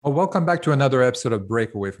Well, welcome back to another episode of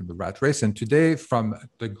Breakaway from the Rat Race. And today, from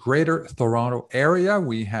the Greater Toronto area,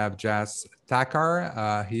 we have Jas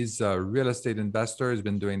Takhar. He's a real estate investor. He's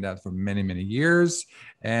been doing that for many, many years.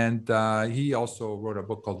 And he also wrote a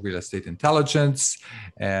book called Real Estate Intelligence.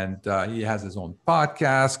 And he has his own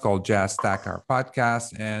podcast called Jas Takhar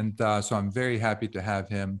Podcast. And so I'm very happy to have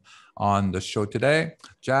him on the show today.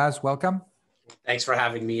 Jas, welcome. Thanks for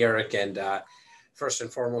having me, Eric. And first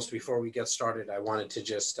and foremost, before we get started, I wanted to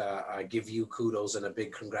just give you kudos and a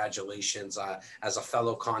big congratulations as a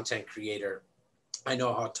fellow content creator. I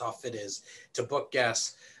know how tough it is to book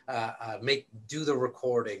guests, do the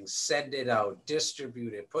recording, send it out,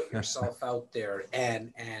 distribute it, put yourself out there,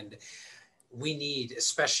 and we need,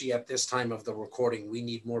 especially at this time of the recording, we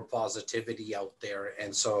need more positivity out there.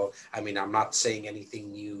 And so, I mean, I'm not saying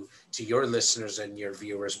anything new to your listeners and your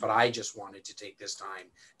viewers, but I just wanted to take this time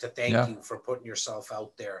to thank you for putting yourself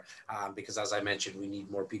out there. Because as I mentioned, we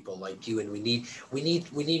need more people like you, and we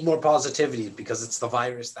need more positivity, because it's the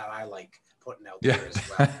virus that I like putting out there as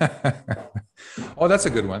well. Oh, that's a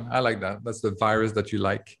good one. I like that. That's the virus that you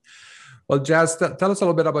like. Well, Jas, tell us a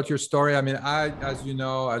little bit about your story. I mean, as you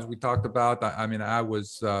know, as we talked about, I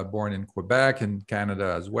was born in Quebec, in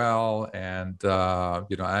Canada as well. And,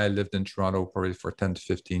 I lived in Toronto probably for 10 to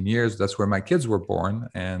 15 years. That's where my kids were born.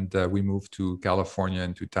 And we moved to California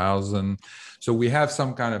in 2000. So we have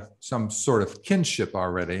some sort of kinship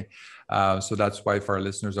already. So that's why if our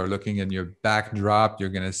listeners are looking in your backdrop, you're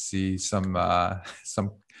going to see some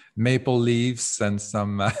maple leaves and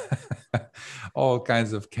some all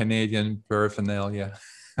kinds of Canadian paraphernalia.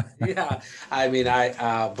 Yeah, I mean,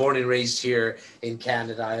 I born and raised here in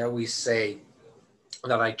Canada. I always say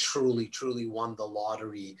that I truly won the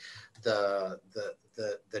lottery the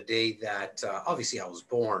day that obviously I was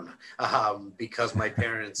born, because my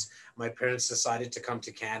parents decided to come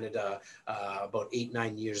to Canada about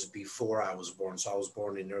 8-9 years before I was born. So I was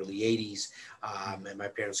born in early 80s, and my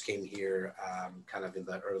parents came here kind of in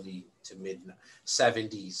the early to mid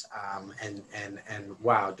 70s, and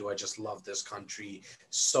wow, do I just love this country.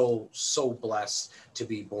 So blessed to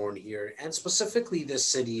be born here, and specifically this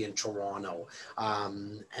city in Toronto.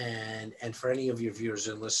 And for any of your viewers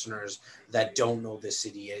and listeners that don't know this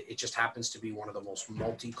city, it just happens to be one of the most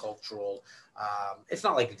multicultural, it's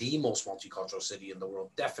not like the most multicultural city in the world,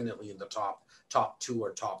 definitely in the top 2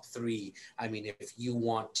 or top 3. I mean, if you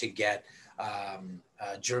want to get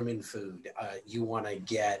German food, you want to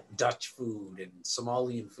get Dutch food and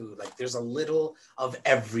Somalian food, like there's a little of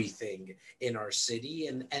everything in our city.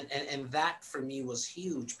 And that for me was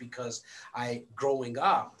huge, because growing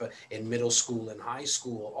up in middle school and high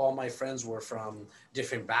school, all my friends were from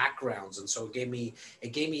different backgrounds. And so it gave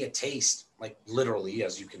me a taste, like literally,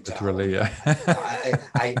 as you can tell. Literally, yeah.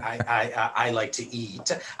 I like to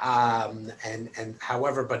eat, and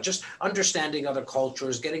however, but just understanding other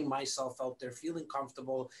cultures, getting myself out there, feeling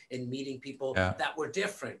comfortable in meeting people that were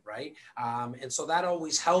different, right? And so that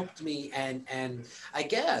always helped me, and I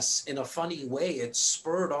guess in a funny way, it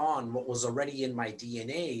spurred on what was already in my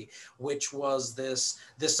DNA, which was this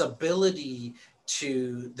ability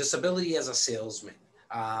as a salesman.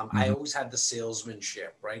 I always had the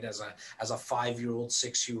salesmanship, right? As a 5-year-old,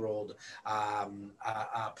 6-year-old,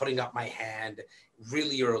 putting up my hand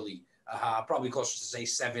really early, probably closer to say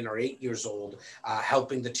 7 or 8 years old,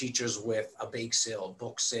 helping the teachers with a bake sale,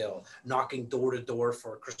 book sale, knocking door to door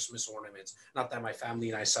for Christmas ornaments. Not that my family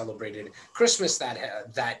and I celebrated Christmas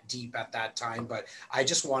that deep at that time, but I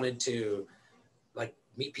just wanted to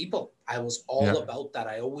meet people. I was all about that.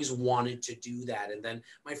 I always wanted to do that. And then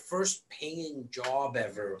my first paying job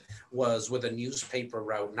ever was with a newspaper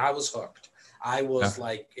route, and I was hooked. I was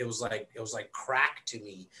it was like crack to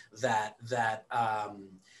me that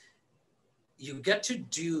you get to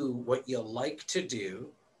do what you like to do,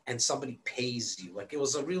 and somebody pays you. Like, it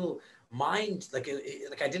was a real mind, like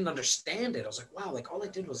I didn't understand it. I was like, wow, like all I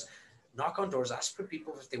did was knock on doors, ask for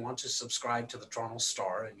people if they want to subscribe to the Toronto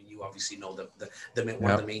Star. I mean, you obviously know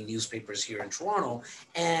one of the main newspapers here in Toronto,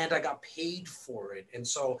 and I got paid for it. And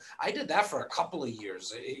so I did that for a couple of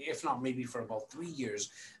years, if not maybe for about 3 years.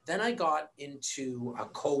 Then I got into a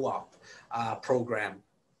co-op program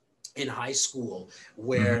in high school,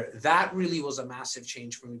 where that really was a massive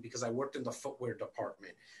change for me, because I worked in the footwear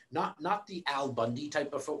department. Not the Al Bundy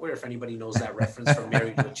type of footwear, if anybody knows that reference from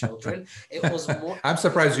Married with Children. It was more. I'm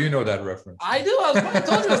surprised you know that reference. I do. I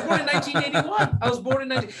told you I was born in 1981. I was born in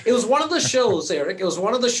 19. It was one of the shows, Eric. It was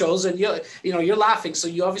one of the shows, and you're laughing, so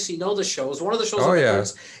you obviously know the show. It was one of the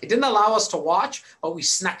shows. It didn't allow us to watch, but we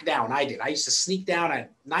snuck down. I did. I used to sneak down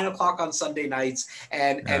at 9 o'clock on Sunday nights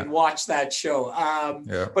and watch that show.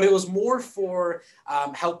 But it was more for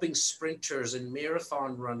helping sprinters and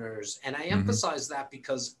marathon runners. And I emphasize that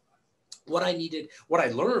because what I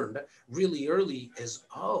learned really early is,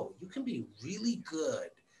 oh, you can be really good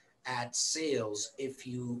at sales if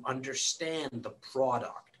you understand the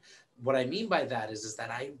product. What I mean by that is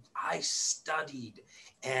that I studied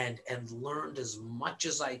and learned as much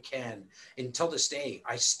as I can. Until this day,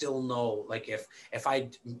 I still know, like, if I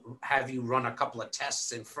have you run a couple of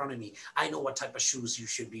tests in front of me, I know what type of shoes you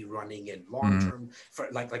should be running in long term, for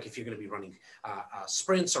like if you're going to be running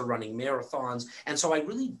sprints or running marathons. And so I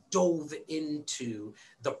really dove into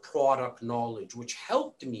the product knowledge, which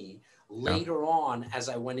helped me later on as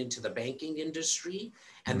I went into the banking industry,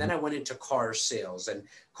 and then I went into car sales. And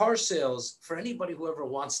car sales, for anybody who ever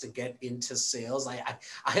wants to get into sales,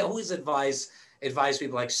 I always advise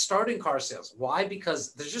people, like, start in car sales. Why?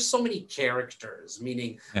 Because there's just so many characters,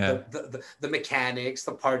 meaning the mechanics,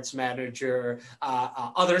 the parts manager,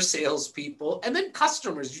 other salespeople, and then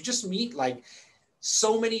customers. You just meet like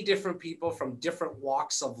so many different people from different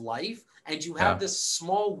walks of life, and you have this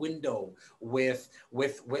small window with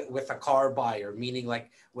a car buyer, meaning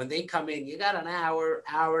like when they come in, you got an hour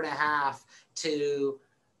and a half to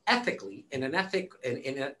ethically, in an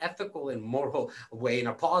ethical and moral way, in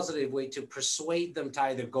a positive way, to persuade them to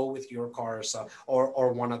either go with your car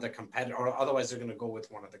or one of the competitor, or otherwise they're going to go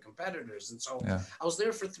with one of the competitors. And so I was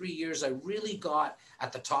there for 3 years. I really got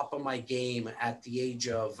at the top of my game at the age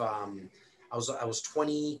of I was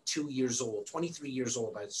 22 years old, 23 years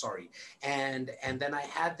old, and then I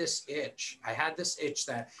had this itch.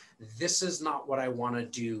 That this is not what I want to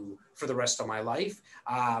do for the rest of my life.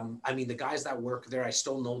 I mean, the guys that work there, I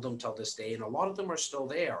still know them till this day, and a lot of them are still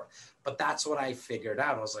there. But that's what I figured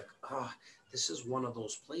out. I was like, this is one of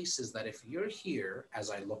those places that if you're here,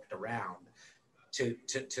 as I looked around,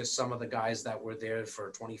 to some of the guys that were there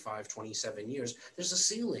for 25, 27 years, there's a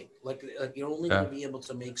ceiling. Like you're only going to be able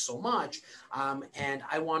to make so much. And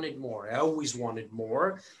I wanted more. I always wanted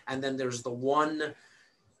more. And then there's the one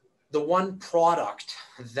product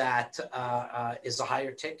that is a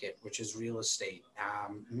higher ticket, which is real estate,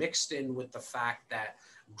 mixed in with the fact that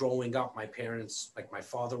growing up, my parents, like my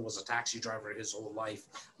father was a taxi driver his whole life.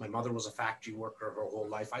 My mother was a factory worker her whole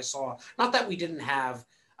life. I saw, not that we didn't have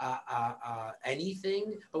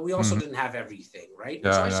anything, but we also didn't have everything, right?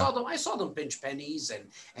 So I saw them pinch pennies,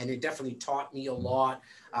 and it definitely taught me a lot.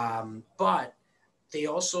 But they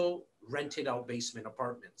also rented out basement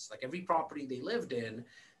apartments. Like every property they lived in,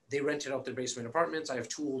 they rented out their basement apartments. I have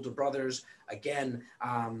 2 older brothers. Again,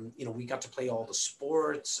 we got to play all the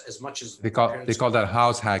sports as much as they call that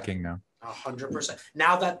house hacking now. 100%.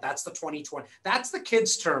 Now that's the 2020. That's the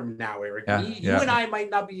kids' term now, Eric. You and I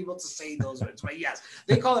might not be able to say those words, but yes,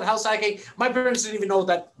 they call it house hacking. My parents didn't even know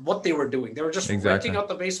what they were doing. They were just renting out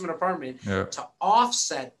the basement apartment to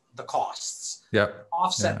offset the costs.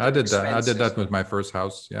 Offset. I did that. I did that with my first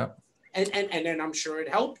house. And then I'm sure it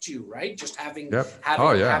helped you, right? Just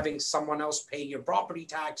having someone else pay your property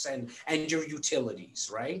tax and your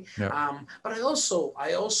utilities, right? But I also,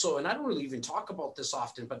 and I don't really even talk about this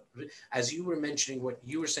often, but as you were mentioning what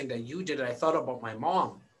you were saying that you did, I thought about my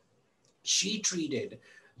mom. She treated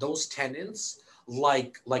those tenants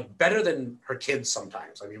like better than her kids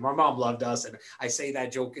sometimes. I mean, my mom loved us, and I say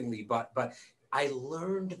that jokingly, but I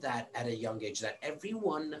learned that at a young age, that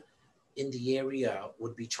everyone in the area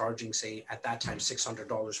would be charging, say, at that time,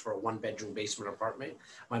 $600 for a 1-bedroom basement apartment.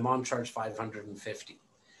 My mom charged $550.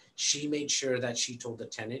 She made sure that she told the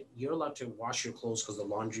tenant, you're allowed to wash your clothes, because the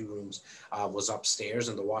laundry rooms was upstairs,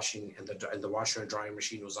 and the washing and the washer and dryer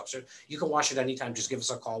machine was upstairs. You can wash it anytime. Just give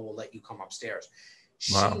us a call. We'll let you come upstairs.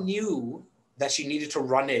 She knew that she needed to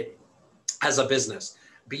run it as a business.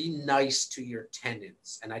 Be nice to your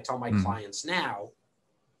tenants. And I tell my clients now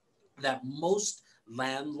that most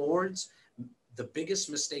landlords, the biggest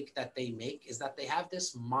mistake that they make is that they have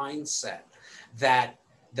this mindset that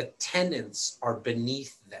the tenants are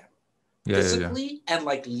beneath them, physically and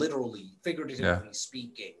like literally, figuratively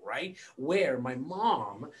speaking, right? Where my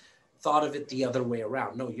mom thought of it the other way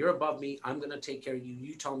around. No, you're above me. I'm going to take care of you.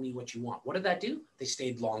 You tell me what you want. What did that do? They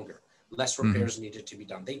stayed longer. Less repairs needed to be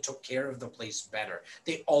done. They took care of the place better.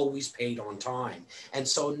 They always paid on time. And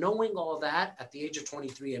so knowing all that, at the age of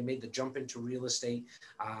 23, I made the jump into real estate.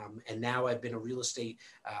 And now I've been a real estate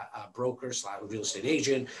broker / real estate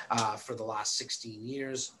agent for the last 16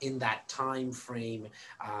 years. In that time frame,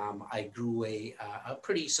 I grew a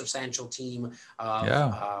pretty substantial team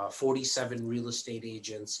of 47 real estate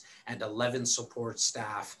agents and 11 support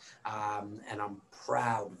staff. And I'm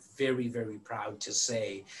proud, very, very proud to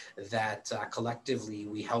say that that collectively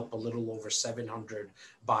we help a little over 700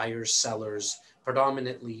 buyers, sellers,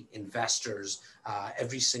 predominantly investors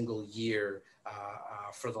every single year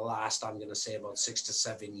for the last, I'm going to say, about 6 to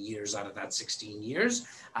 7 years out of that 16 years.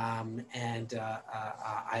 I'm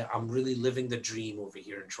really living the dream over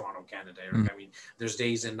here in Toronto, Canada, Eric. I mean, there's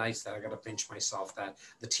days and nights that I got to pinch myself that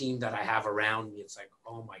the team that I have around me, it's like,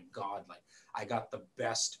 oh my God, like I got the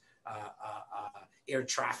best air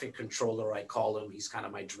traffic controller, I call him. He's kind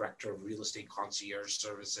of my director of real estate concierge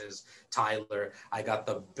services, Tyler. I got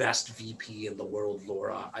the best VP in the world,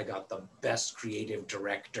 Laura. I got the best creative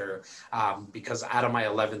director because out of my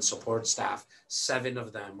 11 support staff, 7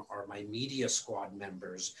 of them are my media squad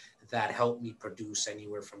members that help me produce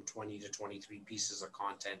anywhere from 20 to 23 pieces of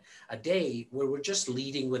content a day, where we're just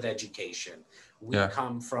leading with education. I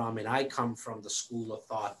come from the school of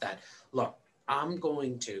thought that, look, I'm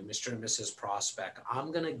going to, Mr. and Mrs. Prospect,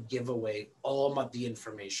 I'm going to give away all the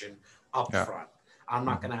information up front. I'm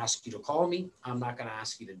not going to ask you to call me. I'm not going to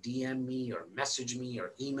ask you to DM me or message me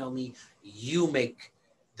or email me. You make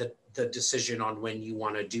the decision on when you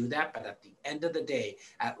want to do that. But at the end of the day,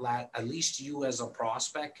 at least you as a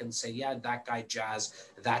prospect can say, yeah, that guy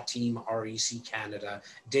Jazz, that team REC Canada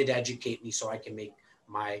did educate me so I can make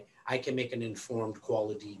an informed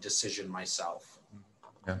quality decision myself.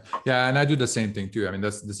 Yeah, and I do the same thing too. I mean,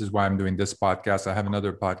 this is why I'm doing this podcast. I have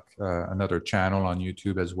another channel on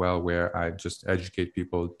YouTube as well, where I just educate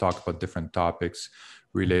people, talk about different topics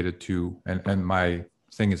related to, and my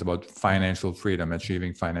thing is about financial freedom,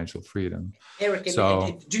 achieving financial freedom. Eric,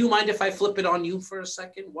 and do you mind if I flip it on you for a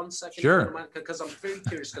second? 1 second? Sure. Because I'm very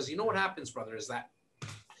curious, because you know what happens, brother, is that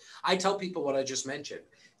I tell people what I just mentioned,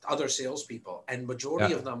 other salespeople, and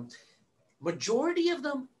majority of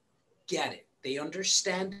them get it. They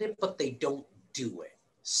understand it, but they don't do it.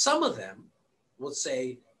 Some of them will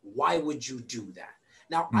say, why would you do that?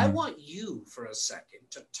 Now, I want you for a second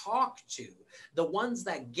to talk to the ones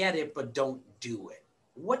that get it, but don't do it.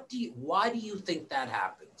 Why do you think that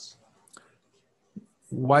happens?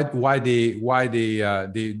 Why they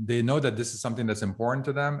know that this is something that's important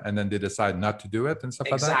to them, and then they decide not to do it and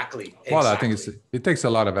stuff like that? Exactly. Well, I think it takes a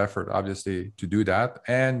lot of effort, obviously, to do that.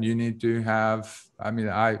 And you need to have, I mean,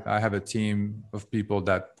 I have a team of people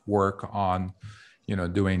that work on,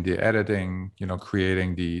 doing the editing,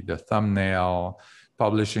 creating the thumbnail,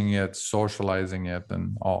 publishing it, socializing it,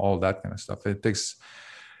 and all that kind of stuff. It takes,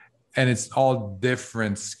 and it's all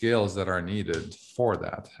different skills that are needed for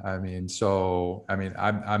that. I'm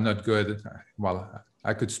not good. Well,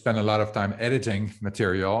 I could spend a lot of time editing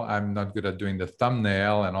material. I'm not good at doing the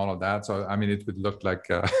thumbnail and all of that. So, I mean, it would look like,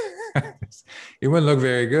 it wouldn't look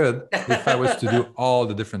very good if I was to do all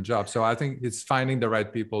the different jobs. So I think it's finding the right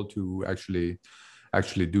people to actually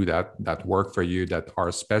do that work for you, that are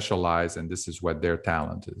specialized, and this is what their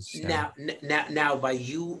talent is. Now, by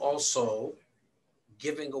you also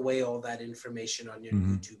giving away all that information on your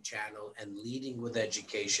YouTube channel and leading with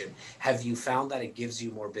education, have you found that it gives you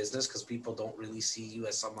more business because people don't really see you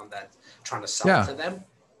as someone that's trying to sell to them?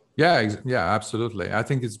 Yeah, absolutely. I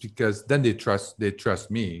think it's because then they trust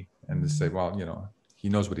me, and they say, well, he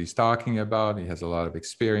knows what he's talking about. He has a lot of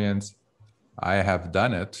experience. I have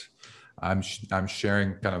done it. I'm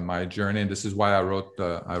sharing kind of my journey, and this is why I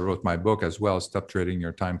wrote my book as well, Stop Trading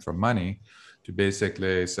Your Time for Money, to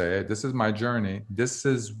basically say, hey, this is my journey. This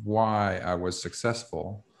is why I was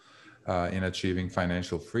successful in achieving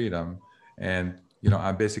financial freedom. And,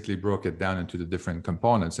 I basically broke it down into the different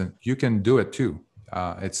components, and you can do it too.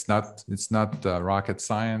 It's not rocket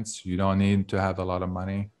science. You don't need to have a lot of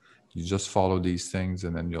money. You just follow these things,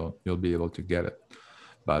 and then you'll be able to get it.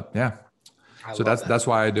 But yeah, so that's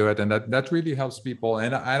why I do it. And that really helps people.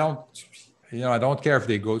 And I don't care if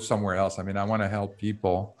they go somewhere else. I mean, I want to help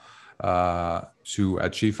people to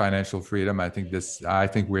achieve financial freedom. I think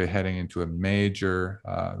we're heading into a major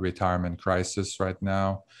retirement crisis right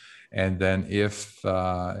now, and then if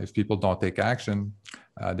people don't take action,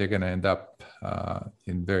 they're going to end up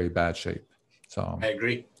in very bad shape. So I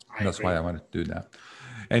agree. That's why I wanted to do that.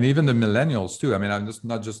 And even the millennials too. I mean, I'm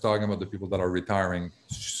not just talking about the people that are retiring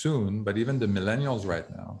soon, but even the millennials right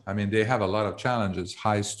now. I mean, they have a lot of challenges: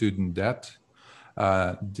 high student debt.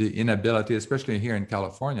 The inability, especially here in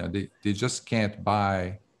California, they just can't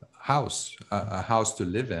buy a house to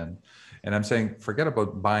live in. And I'm saying, forget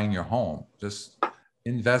about buying your home. Just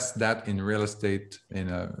invest that in real estate, in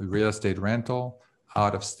a real estate rental,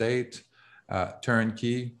 out of state,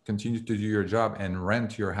 turnkey, continue to do your job and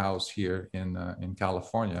rent your house here in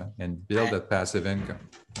California and build that passive income.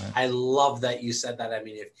 Right? I love that you said that. I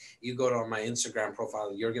mean, if you go to my Instagram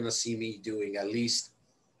profile, you're going to see me doing at least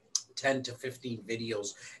 10 to 15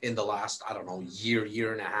 videos in the last, I don't know,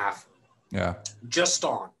 year and a half. Yeah. Just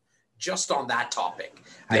on that topic.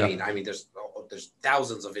 Yeah. I mean, there's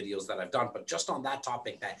thousands of videos that I've done, but just on that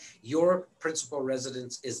topic, that your principal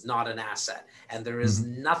residence is not an asset, and there is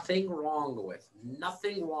nothing wrong with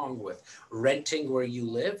renting where you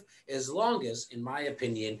live, as long as, in my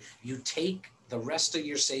opinion, you take the rest of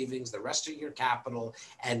your savings, the rest of your capital,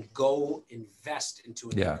 and go invest into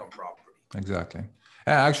an income property. Exactly.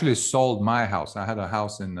 I actually sold my house. I had a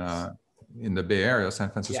house in the Bay Area, San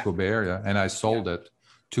Francisco Bay Area, and I sold it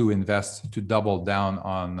to invest, to double down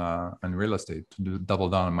on real estate, to double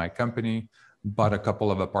down on my company, bought a couple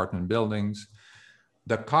of apartment buildings.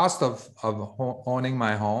 The cost of owning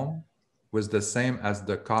my home was the same as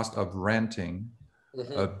the cost of renting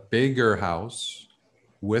a bigger house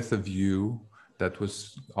with a view that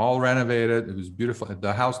was all renovated. It was beautiful.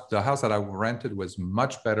 The house that I rented was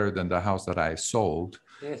much better than the house that I sold.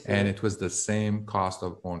 And it was the same cost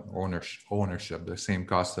of ownership, the same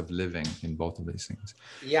cost of living in both of these things.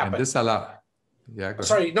 Yeah. And this allowed,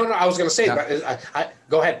 sorry, no, I was going to say, but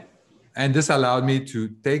go ahead. And this allowed me to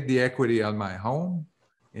take the equity on my home,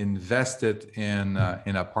 invest it in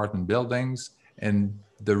apartment buildings, and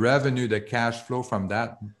the revenue, the cash flow from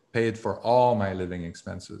that paid for all my living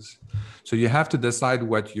expenses. So you have to decide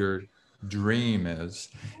what your dream is.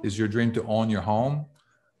 Is your dream to own your home,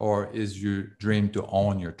 or is your dream to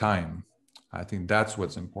own your time? I think that's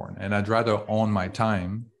what's important. And I'd rather own my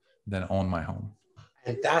time than own my home.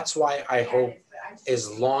 And that's why I hope,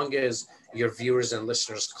 as long as your viewers and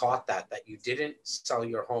listeners caught that you didn't sell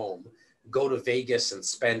your home, go to Vegas and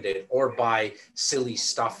spend it, or buy silly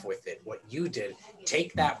stuff with it. What you did,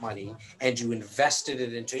 take that money and you invested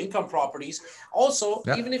it into income properties. Also,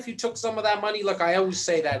 even if you took some of that money, look, I always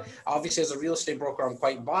say that obviously as a real estate broker, I'm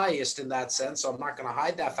quite biased in that sense. So I'm not going to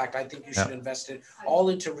hide that fact. I think you should invest it all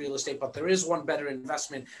into real estate, but there is one better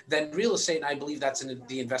investment than real estate. And I believe that's in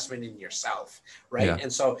the investment in yourself. Right. Yeah.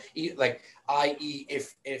 And so like, i.e.,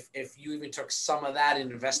 if you even took some of that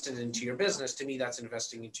and invested into your business, to me, that's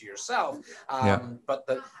investing into yourself. But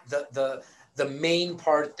the main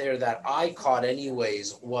part there that I caught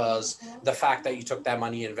anyways was the fact that you took that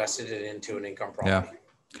money and invested it into an income property.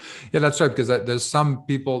 Yeah, that's right. Because there's some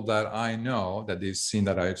people that I know that they've seen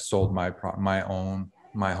that I've sold my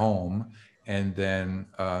home, and then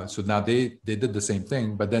so now they did the same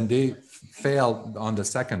thing, but then they failed on the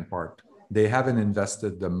second part. They haven't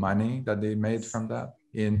invested the money that they made from that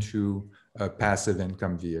into a passive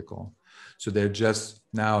income vehicle. So they're just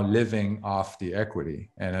now living off the equity.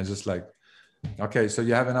 And I'm just like, okay, so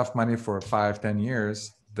you have enough money for 5-10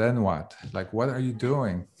 years, then what? Like, what are you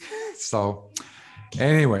doing? So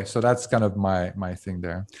anyway, so that's kind of my thing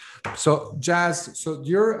there. So Jas, so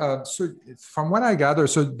you're so from what I gather,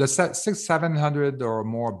 so the 700 or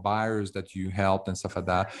more buyers that you helped and stuff like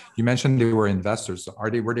that, you mentioned they were investors. So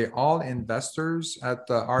were they all investors at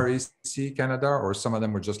the REC Canada, or some of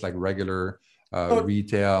them were just like regular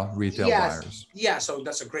retail buyers? Yeah, so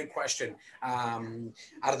that's a great question.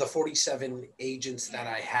 Out of the 47 agents that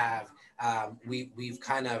I have, we've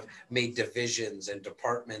kind of made divisions and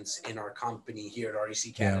departments in our company here at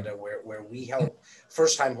REC Canada, where we help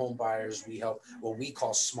first-time home buyers. We help what we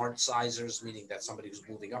call smart sizers, meaning that somebody who's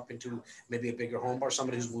moving up into maybe a bigger home, or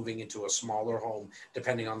somebody who's moving into a smaller home,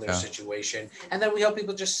 depending on their situation. And then we help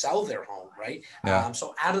people just sell their home, right?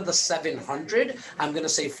 So out of the 700, I'm going to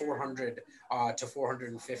say 400 to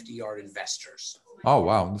 450 are investors. Oh,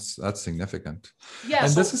 wow. That's significant. Yeah.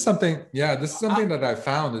 And this is something that I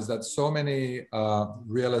found, is that so many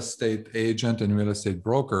real estate agent and real estate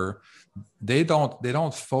broker, they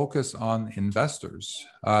don't focus on investors.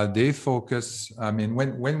 They focus, I mean,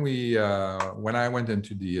 when I went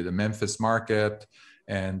into the Memphis market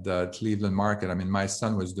and Cleveland market, I mean, my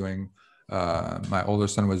older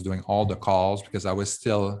son was doing all the calls, because I was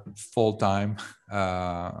still full-time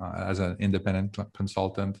as an independent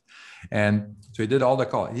consultant. And so he did all the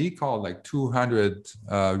calls. He called like 200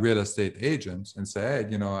 real estate agents and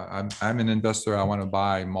said, hey, I'm an investor. I want to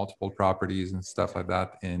buy multiple properties and stuff like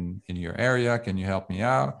that in your area. Can you help me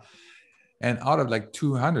out? And out of like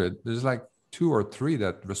 200, there's like 2 or 3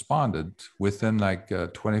 that responded within like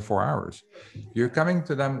 24 hours. You're coming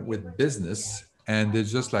to them with business, and they're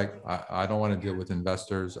just like, I don't want to deal with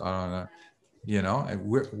investors. I don't want to, and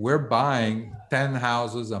we're buying 10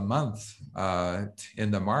 houses a month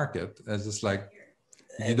in the market. It's just like,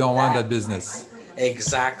 you don't want that business.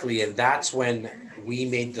 Exactly. And that's when we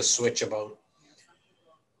made the switch about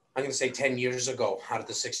I'm going to say 10 years ago, out of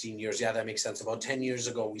the 16 years. Yeah, that makes sense. About 10 years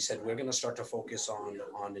ago, we said we're going to start to focus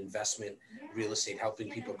on investment, real estate, helping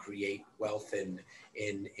people create wealth in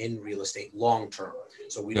real estate long term.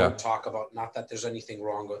 So we don't talk about, not that there's anything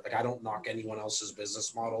wrong with, like, I don't knock anyone else's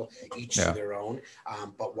business model, each to their own.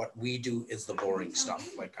 But what we do is the boring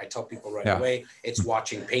stuff. Like I tell people right away, it's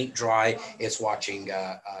watching paint dry, it's watching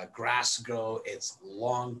grass grow, it's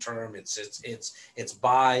long term, it's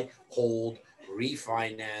buy, hold,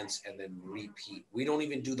 refinance, and then repeat. We don't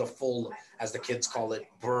even do the full, as the kids call it,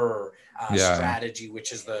 BRRRR strategy,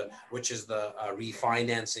 which is the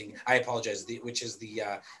refinancing. I apologize, which is the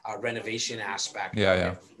renovation aspect.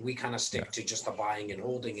 We kind of stick to just the buying and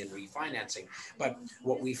holding and refinancing. But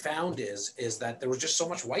what we found is that there was just so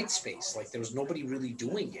much white space. Like there was nobody really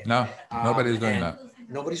doing it. No, nobody's doing that.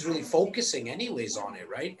 Nobody's really focusing anyways on it,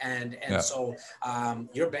 right? And so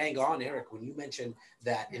you're bang on, Eric, when you mentioned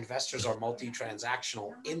that investors are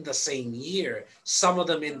multi-transactional in the same year, some of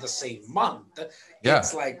them in the same month.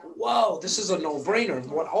 It's like, whoa, this is a no-brainer. And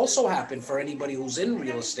what also happened for anybody who's in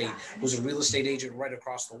real estate, who's a real estate agent right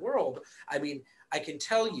across the world, I mean, I can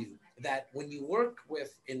tell you that when you work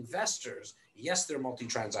with investors, yes, they're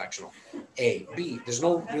multi-transactional. A, B, there's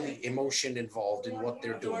no really emotion involved in what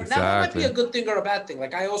they're doing. Exactly. Now, that might be a good thing or a bad thing.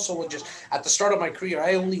 Like I also would just, at the start of my career,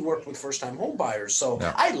 I only worked with first-time home buyers. So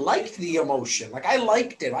I liked the emotion. Like I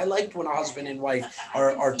liked it. I liked when a husband and wife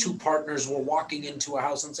or two partners were walking into a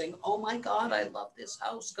house and saying, oh my God, I love this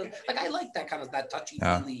house. Like I like that kind of, that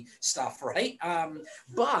touchy-feely stuff, right?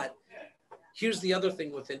 But here's the other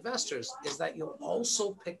thing with investors is that you'll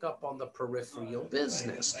also pick up on the peripheral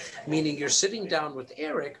business, meaning you're sitting down with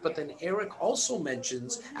Eric, but then Eric also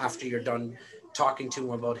mentions after you're done talking to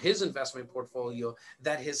him about his investment portfolio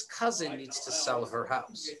that his cousin needs to sell her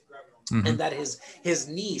house. And that his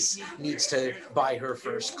niece needs to buy her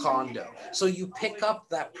first condo. So you pick up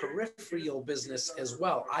that peripheral business as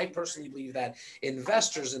well. I personally believe that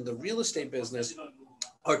investors in the real estate business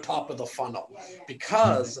are top of the funnel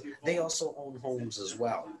because they also own homes as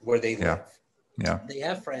well where they live. They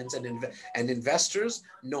have friends and investors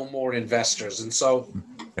know more investors. And so,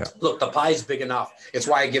 look, the pie's big enough. It's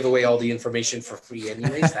why I give away all the information for free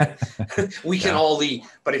anyways. That we can all eat.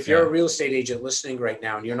 But if you're a real estate agent listening right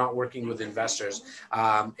now and you're not working with investors,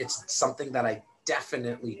 it's something that I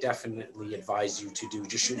definitely advise you to do.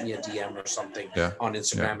 Just shoot me a DM or something on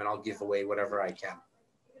Instagram and I'll give away whatever I can.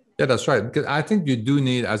 Yeah, that's right. Because I think you do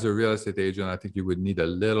need, as a real estate agent, I think you would need a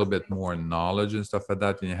little bit more knowledge and stuff like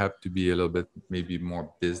that. And you have to be a little bit maybe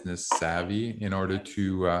more business savvy in order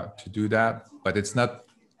to do that. But it's not,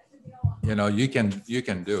 you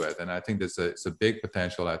can do it. And I think it's a big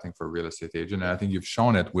potential, I think, for a real estate agent. And I think you've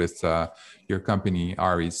shown it with your company,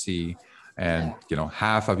 REC. And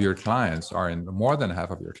half of your clients more than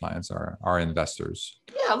half of your clients are investors.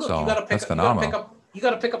 Yeah, look, you got to pick up. You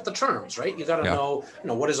got to pick up the terms, right? You got to know,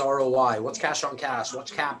 what is ROI? What's cash on cash? What's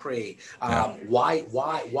cap rate? Why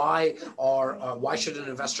should an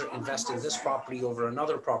investor invest in this property over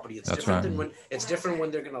another property? It's different when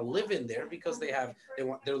they're going to live in there because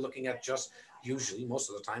they're looking at just, usually most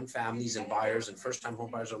of the time, families and buyers and first-time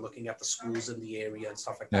home buyers are looking at the schools in the area and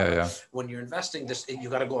stuff like that. When you're investing this, you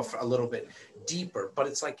got to go a little bit deeper. But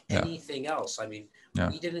it's like anything else. I mean,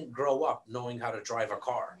 we didn't grow up knowing how to drive a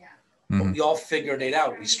car. But we all figured it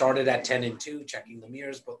out. We started at 10 and 2, checking the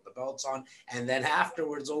mirrors, put the belts on. And then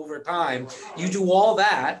afterwards, over time, you do all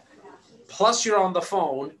that. Plus you're on the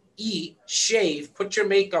phone, eat, shave, put your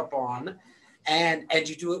makeup on, and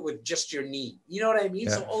you do it with just your knee. You know what I mean?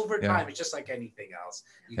 So over time, it's just like anything else.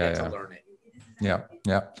 You get to learn it. Yeah.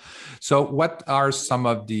 So what are some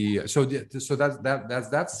of so that's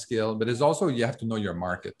that skill, but it's also, you have to know your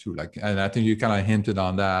market too. And I think you kind of hinted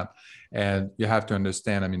on that. And you have to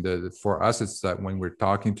understand, I mean, for us, it's that when we're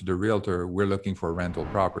talking to the realtor, we're looking for rental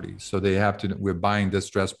properties. So we're buying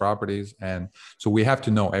distressed properties. And so we have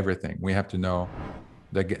to know everything. We have to know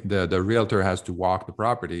the realtor has to walk the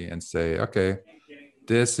property and say, okay,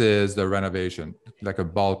 this is the renovation, like a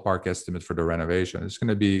ballpark estimate for the renovation. Is it going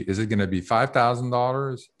to be $5,000,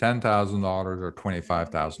 $10,000, or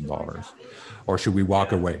 $25,000? Or should we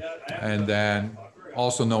walk away? And then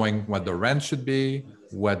also knowing what the rent should be,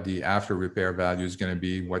 what the after repair value is going to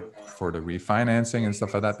be, what for the refinancing and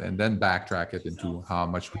stuff like that, and then backtrack it into how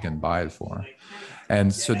much we can buy it for.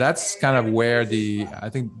 And so that's kind of where I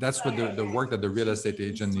think that's what the work that the real estate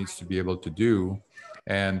agent needs to be able to do.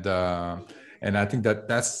 And I think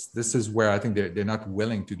this is where I think they're not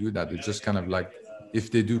willing to do that. It's just kind of like,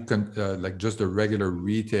 if they do like just the regular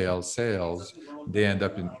retail sales, they end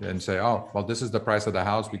up and say, oh, well, this is the price of the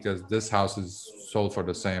house because this house is sold for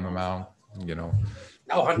the same amount,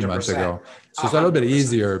 Oh, a few months 100%. ago. So it's a little bit 100%.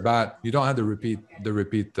 easier, but you don't have the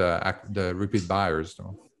repeat buyers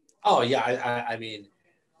though. Oh yeah, I mean,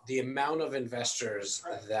 the amount of investors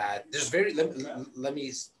that there's very let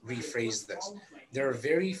me rephrase this. There are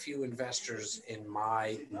very few investors in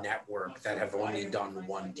my network that have only done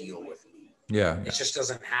one deal with me. Yeah, It yeah, just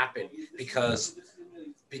doesn't happen yeah.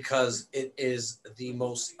 because it is the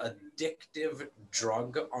most addictive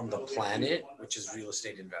drug on the planet, which is real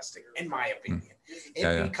estate investing, in my Mm. opinion.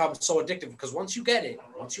 Yeah, It yeah. becomes so addictive because once you get it,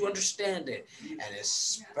 once you understand it, and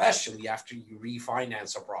especially after you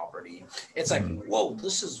refinance a property, it's like, Mm. whoa,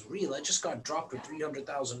 this is real. I just got dropped with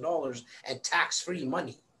 $300,000 and tax-free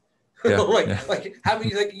money. Yeah, yeah, like how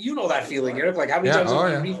many, like, you know that feeling, Eric? Like how many yeah. times Oh,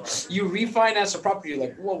 have yeah. you refinance a property, you're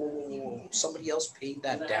like, whoa, somebody else paid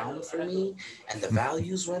that down for me, and the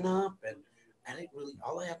values went up, and it really,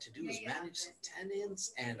 all I had to do was manage some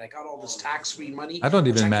tenants, and I got all this tax-free money, I don't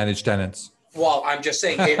which even I can. manage tenants. Well, I'm just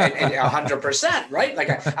saying, and 100%, right? Like,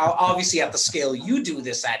 obviously, at the scale you do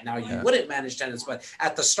this at now, you Yeah, wouldn't manage tenants, but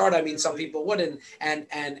at the start, I mean, some people wouldn't, and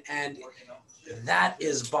that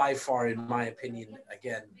is by far, in my opinion,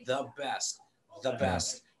 again, the yeah.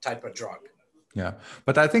 best type of drug. Yeah,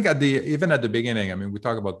 but I think even at the beginning, I mean, we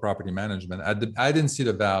talk about property management. I didn't see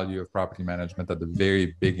the value of property management at the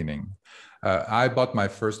very beginning. I bought my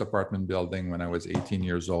first apartment building when I was 18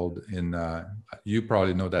 years old in, you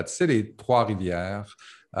probably know that city, Trois-Rivières.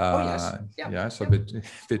 Oh yes, yeah, Yeah, so yep.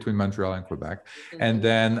 between Montreal and Quebec. And Mhm.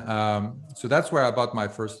 then, so that's where I bought my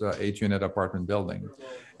first 8-unit apartment building.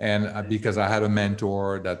 And because I had a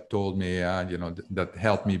mentor that told me, that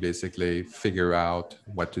helped me basically figure out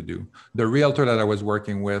what to do. The realtor that I was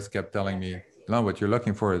working with kept telling me, no, what you're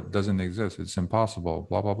looking for, it doesn't exist. It's impossible,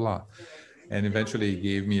 blah, blah, blah. And eventually he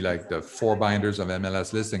gave me like the 4 binders of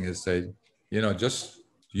MLS listing and said, just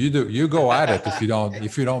you go at it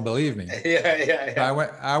if you don't believe me. So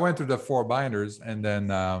Yeah. I went through the 4 binders, and then,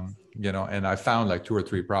 and I found like 2 or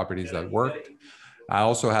 3 properties that worked. I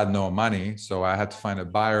also had no money, so I had to find a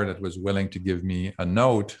buyer that was willing to give me a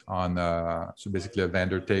note on, so basically a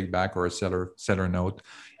vendor take back or a seller note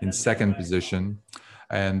in second position.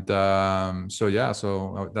 And so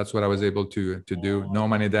that's what I was able to do. No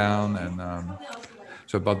money down, and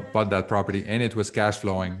so bought that property, and it was cash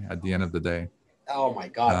flowing at the end of the day. Oh my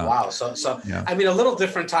God! Uh, Wow. So yeah. I mean, a little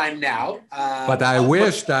different time now. But I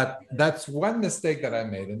wish that's one mistake that I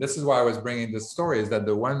made. And this is why I was bringing this story, is that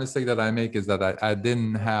the one mistake that I make is that I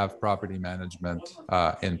didn't have property management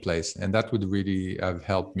in place. And that would really have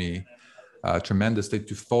helped me tremendously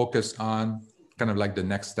to focus on kind of like the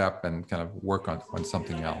next step and kind of work on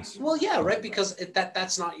something else. Well, yeah, right. Because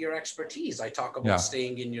that's not your expertise. I talk about Yeah.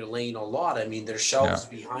 staying in your lane a lot. I mean, there's shelves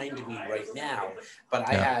behind me right now, but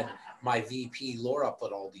I Yeah. had my VP Laura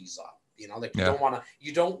put all these up. Like you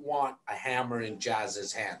Yeah. don't want a hammer in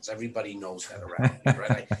Jazz's hands. Everybody knows that around me, right?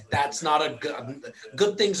 Like, that's not a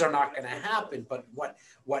good things are not going to happen. But what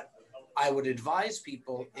I would advise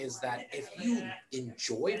people is that if you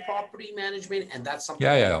enjoy property management and that's something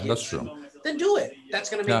Yeah. that That's gives true. you, then do it. That's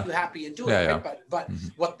going to make Yeah. you happy and do Yeah. it, Yeah. right? But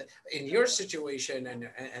Mhm. in your situation,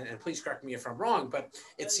 and please correct me if I'm wrong, but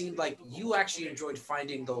it seemed like you actually enjoyed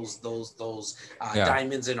finding those Yeah.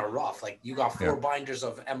 diamonds in a rough. Like you got 4 Yeah. binders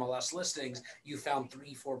of MLS listings, you found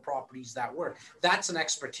 3-4 properties that work. That's an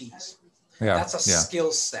expertise. Yeah. That's a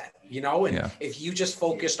skill set, and Yeah. if you just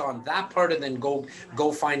focused on that part and then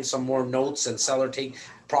go find some more notes and seller take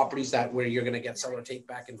properties that where you're going to get seller take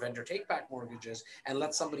back and vendor take back mortgages, and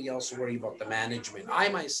let somebody else worry about the management. I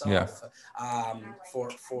myself,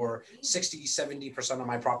 for 60-70% of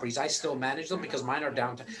my properties, I still manage them because mine are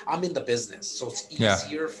down to, I'm in the business, so it's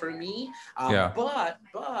easier for me. But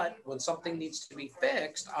when something needs to be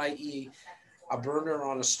fixed, i.e. a burner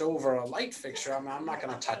on a stove or a light fixture, I'm not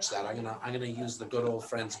going to touch that. I'm gonna use the good old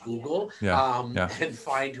friends Google, and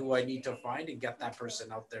find who I need to find and get that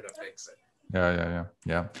person out there to fix it.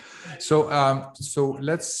 Yeah. So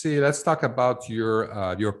let's talk about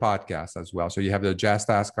your podcast as well. So you have the Jazz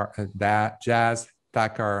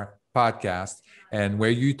Takar podcast, and where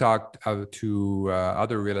you talk to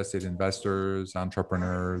other real estate investors,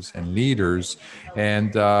 entrepreneurs, and leaders.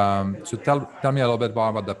 And so tell me a little bit more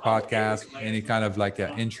about the podcast. Any kind of like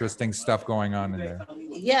interesting stuff going on in there?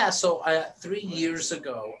 Yeah, so 3 years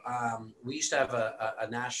ago, we used to have a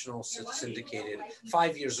national syndicated.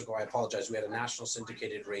 5 years ago, I apologize, we had a national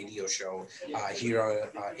syndicated radio show here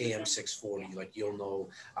on AM 640. Like you'll know,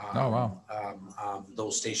 Oh wow.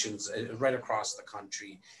 those stations right across the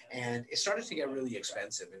country, and it started to get really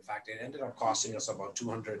expensive. In fact, it ended up costing us about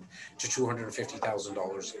 $200 to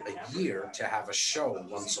 $250,000 a year to have a show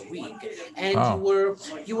once a week. And Oh,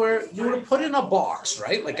 you were put in a box,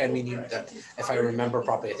 right? Like, I mean, if I remember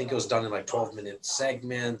properly, I think it was done in like 12-minute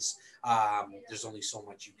segments. There's only so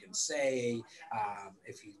much you can say.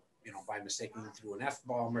 If you know, by mistake you threw an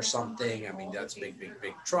F-bomb or something, I mean, that's big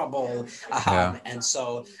trouble. yeah. And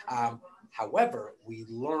so, however, we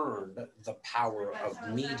learned the power of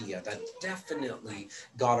media that definitely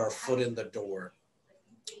got our foot in the door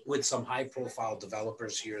with some high profile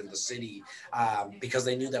developers here in the city, because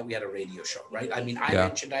they knew that we had a radio show, right? I mean, I Yeah.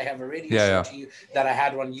 mentioned I have a radio Yeah. show Yeah. to you, that I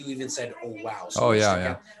had one. You even said, oh, wow. So Oh, we used yeah. to Yeah.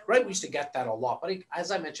 get, right? We used to get that a lot. But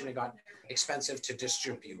as I mentioned, it got expensive to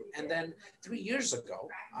distribute. And then 3 years ago,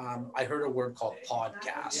 I heard a word called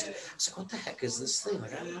podcast. I was like, what the heck is this thing?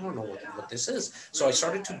 Like, I don't know what this is. So I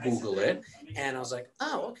started to Google it, and I was like,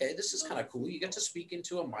 oh, okay, this is kind of cool. You get to speak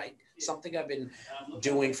into a mic. Something I've been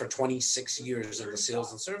doing for 26 years in the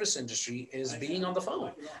sales and service industry is being on the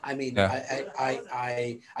phone. I mean, Yeah.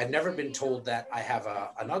 I've never been told that I have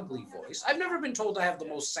an ugly voice. I've never been told I have the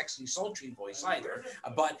most sexy, sultry voice either.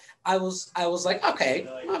 But I was like, okay,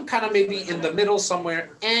 I'm kind of maybe in the middle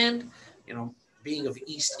somewhere. And, you know, being of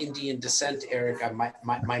East Indian descent, Eric, my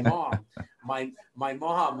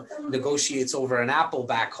mom negotiates over an apple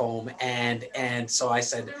back home, and so I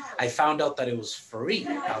found out that it was free.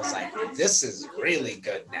 I was like, this is really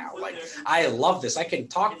good now. Like, I love this. I can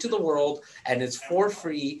talk to the world, and it's for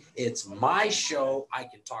free. It's my show. I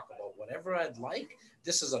can talk about whatever I'd like.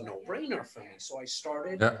 This is a no-brainer for me. So I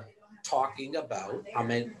started Yeah. talking about,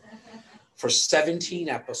 for 17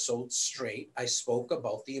 episodes straight, I spoke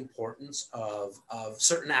about the importance of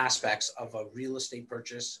certain aspects of a real estate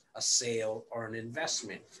purchase, a sale, or an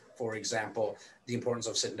investment. For example, the importance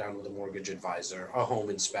of sitting down with a mortgage advisor, a home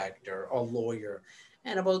inspector, a lawyer.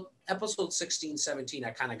 And about episode 16, 17, I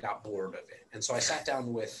kind of got bored of it. And so I sat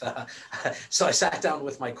down with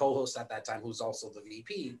my co-host at that time, who's also the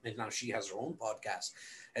VP, and now she has her own podcast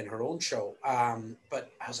and her own show.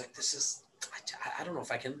 But I was like, I don't know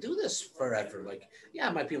if I can do this forever. Like, yeah,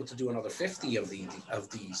 I might be able to do another 50 of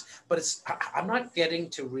these, but I'm not getting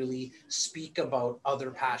to really speak about other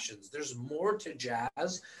passions. There's more to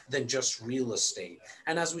jazz than just real estate.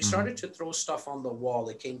 And as we Mhm. started to throw stuff on the wall,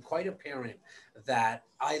 it became quite apparent that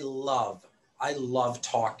I love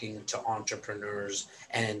talking to entrepreneurs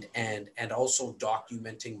and also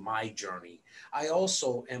documenting my journey. I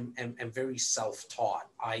also am very self-taught,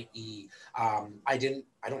 i.e.,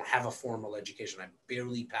 I don't have a formal education. I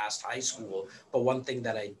barely passed high school, but one thing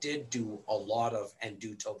that I did do a lot of and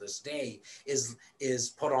do till this day is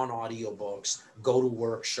put on audiobooks, go to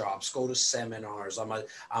workshops, go to seminars. I'm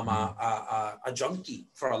Mhm. a junkie,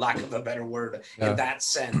 for a lack of a better word, in Yeah. that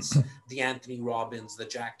sense. The Anthony Robbins, the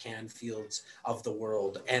Jack Canfields of the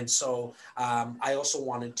world. And so I also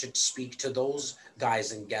wanted to speak to those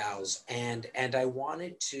guys and gals, and I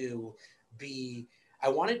wanted to be I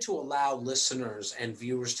wanted to allow listeners and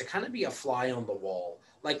viewers to kind of be a fly on the wall,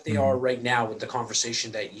 like they are Mhm. right now with the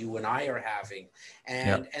conversation that you and I are having.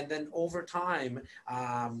 Yeah. And then over time,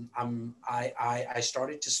 I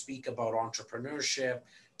started to speak about entrepreneurship,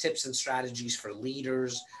 tips and strategies for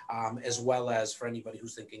leaders, as well as for anybody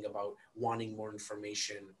who's thinking about wanting more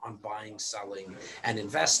information on buying, selling, and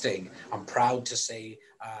investing. I'm proud to say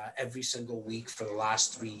every single week for the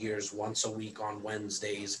last 3 years, once a week on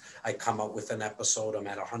Wednesdays, I come out with an episode. I'm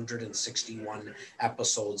at 161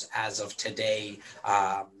 episodes as of today.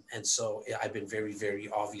 And so I've been very,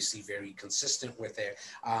 obviously very consistent with it.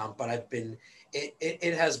 But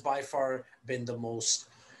it has by far been the most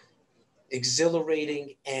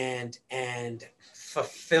exhilarating and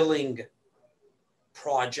fulfilling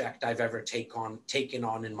project I've ever taken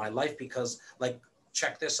on in my life, because, like,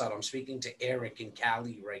 check this out. I'm speaking to Eric and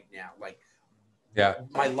Cali right now. Like, Yeah.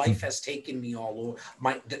 my life has taken me all over.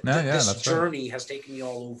 Yeah. Yeah. This That's right. journey has taken me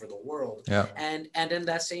all over the world. Yeah. And in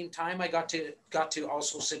that same time, I got to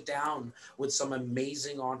also sit down with some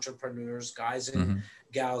amazing entrepreneurs, guys and Mhm.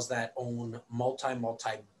 gals that own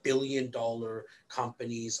multi-billion-dollar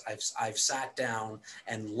companies. I've sat down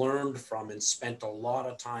and learned from and spent a lot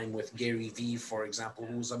of time with Gary Vee, for example,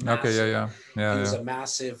 who's a Okay. Yeah. massive Yeah. Yeah. he was Yeah. a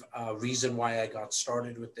massive reason why I got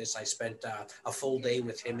started with this. I spent a full day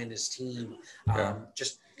with him and his team. Yeah.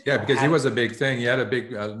 Just, Yeah, because he had was a big thing. He had a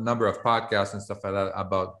big number of podcasts and stuff like that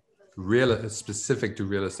about specific to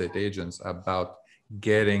real estate agents, about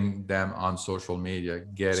getting them on social media,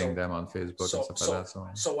 getting so them on Facebook and so stuff like so that. So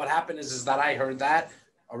so what happened is that I heard that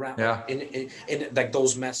around yeah, in like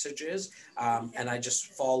those messages, and I just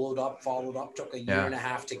followed up. Took a year yeah, and a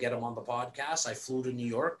half to get him on the podcast. I flew to New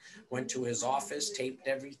York, went to his office, taped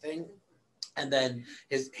everything, And then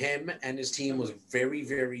him and his team was very,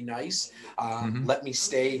 very nice. Mm-hmm. Let me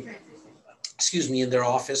stay, excuse me, in their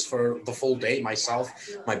office for the full day, myself,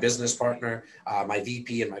 my business partner, my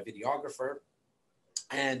VP, and my videographer.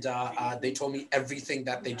 And they told me everything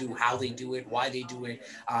that they do, how they do it, why they do it,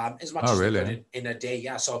 as much Oh, as they really? could in a day.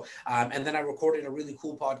 Yeah. So, and then I recorded a really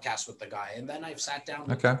cool podcast with the guy. And then I've sat down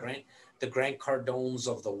with Okay. the Grant Cardones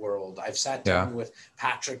of the world. I've sat Yeah. down with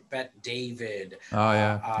Patrick Bet David, Oh,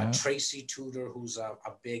 yeah. Tracy Tudor, who's a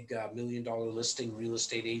big $1 million listing real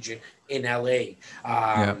estate agent in LA.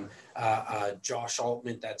 Yeah. Josh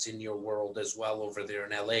Altman, that's in your world as well over there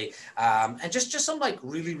in LA. And just some like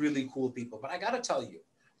really, really cool people. But I got to tell you,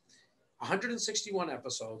 161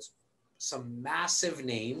 episodes, some massive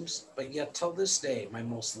names, but yet till this day, my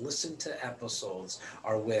most listened to episodes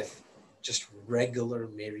are with just regular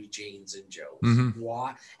Mary Janes and Joes. Mm-hmm.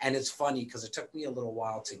 Why? And it's funny because it took me a little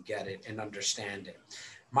while to get it and understand it.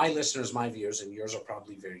 My listeners, my viewers, and yours are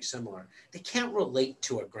probably very similar. They can't relate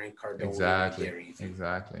to a Grant Cardone Exactly. or a Gary Vee.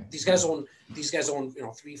 Exactly. These guys own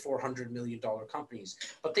 $300-400 million companies,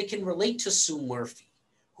 but they can relate to Sue Murphy,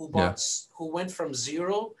 who went from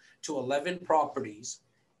 0 to 11 properties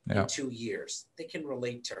in 2 years. They can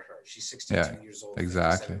relate to her. She's 62 years old.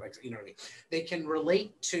 Exactly. You know what I mean? They can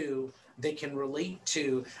relate to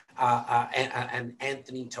an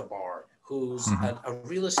Anthony Tabar, who's a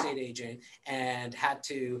real estate agent and had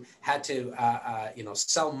to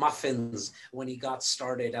sell muffins when he got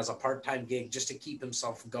started as a part-time gig just to keep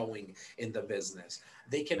himself going in the business.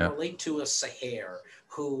 They can relate to a Saher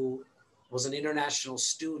who was an international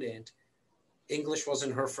student. English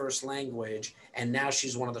wasn't her first language, and now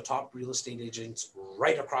she's one of the top real estate agents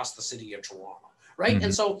right across the city of Toronto. Right. Mm-hmm.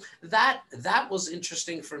 And so that was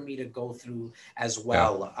interesting for me to go through as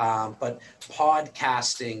well. Yeah. But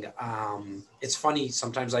podcasting, it's funny.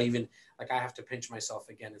 Sometimes I have to pinch myself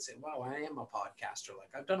again and say, wow, I am a podcaster. Like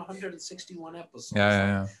I've done 161 episodes.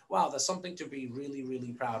 Yeah. Wow, that's something to be really,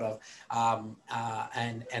 really proud of.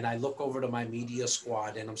 And I look over to my media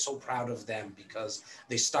squad and I'm so proud of them because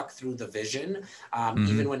they stuck through the vision,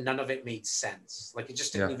 even when none of it made sense. Like it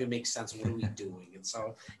just didn't even make sense. What are we doing? And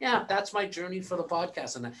so, that's my journey for the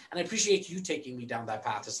podcast. And I appreciate you taking me down that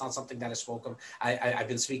path. It's not something that I've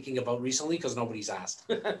been speaking about recently because nobody's asked.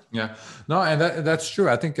 Yeah, no, and that's true.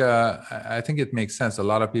 I think it makes sense. A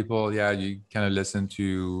lot of people, you kind of listen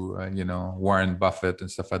to, Warren Buffett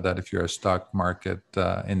and stuff like that. If you're a stock market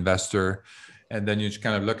investor, and then you just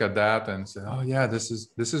kind of look at that and say, oh yeah, this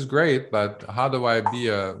is great, but how do I be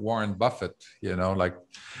a Warren Buffett? Like,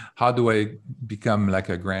 how do I become like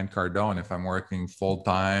a Grant Cardone if I'm working full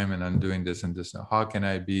time and I'm doing this and this? How can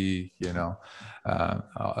I be,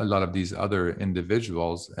 a lot of these other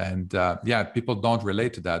individuals? And people don't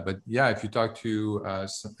relate to that. But if you talk to,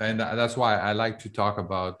 and that's why I like to talk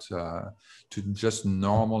about to just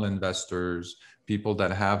normal investors, people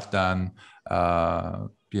that have done,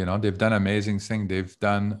 they've done amazing things. They've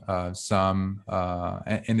done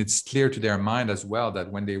and it's clear to their mind as well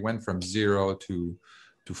that when they went from 0 to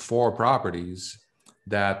 4 properties,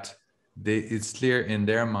 that it's clear in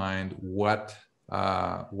their mind what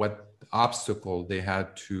obstacle they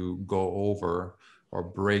had to go over or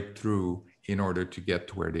break through in order to get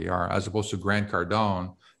to where they are, as opposed to Grant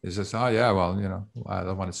Cardone. Is just, I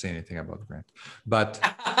don't want to say anything about Grant, but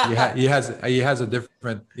he has a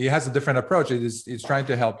different approach. He's trying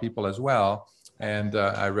to help people as well, and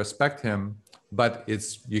I respect him, but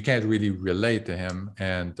you can't really relate to him,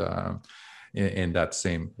 and in that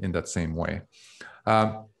same way.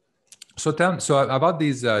 So about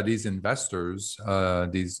these investors,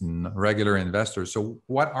 these regular investors. So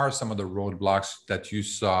what are some of the roadblocks that you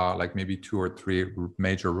saw, like maybe 2 or 3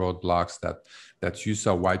 major roadblocks that you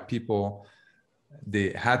saw why people,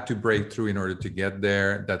 they had to break through in order to get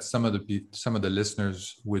there, that some of the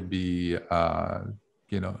listeners would be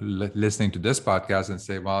listening to this podcast and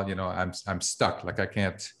say, well, I'm stuck, like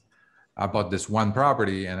I bought this one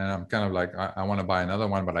property and then I'm kind of like, I want to buy another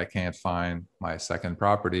one, but I can't find my second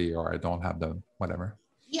property, or I don't have the whatever.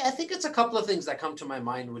 Yeah, I think it's a couple of things that come to my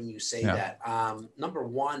mind when you say that. Number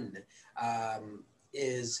one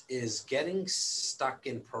is getting stuck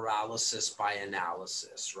in paralysis by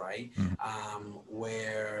analysis, right? Mm-hmm.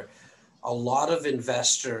 Where a lot of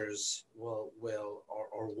investors will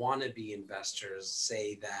or wannabe investors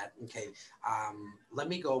say that, okay, let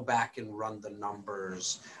me go back and run the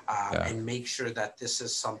numbers and make sure that this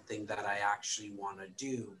is something that I actually want to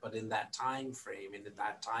do. But in that time frame and in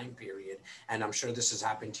that time period, and I'm sure this has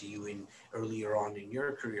happened to you earlier on in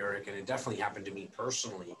your career, and it definitely happened to me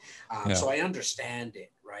personally. So I understand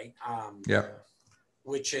it, right?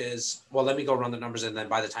 which is, well, let me go run the numbers. And then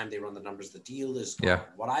by the time they run the numbers, the deal is gone. Yeah.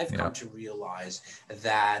 What I've Yeah. come to realize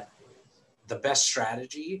that the best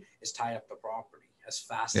strategy is tie up the property as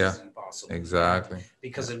fast Yeah. as you possibly Exactly. can.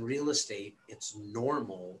 Because in real estate, it's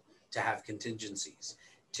normal to have contingencies.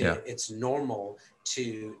 Yeah. It's normal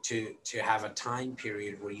to have a time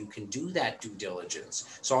period where you can do that due diligence.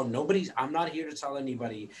 So I'm not here to tell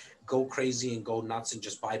anybody go crazy and go nuts and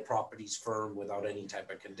just buy properties firm without any type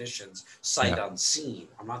of conditions, sight Yeah. unseen.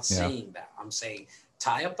 I'm not Yeah. saying that. I'm saying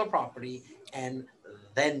tie up the property and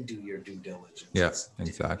then do your due diligence. Yes,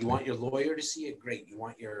 exactly. You want your lawyer to see it, great. You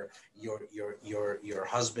want your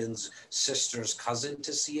husband's sister's cousin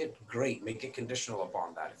to see it, great. Make it conditional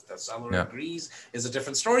upon that. If the seller agrees, is a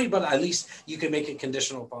different story, but at least you can make it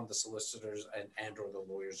conditional upon the solicitor's and or the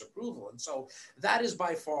lawyer's approval. And so that is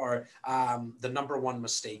by far the number one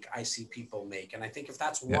mistake I see people make. And I think if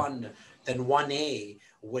that's one, then 1A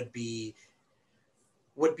would be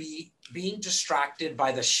being distracted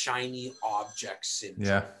by the shiny object syndrome.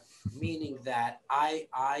 Yeah. Meaning that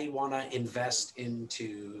I want to invest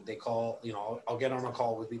into, they call, I'll get on a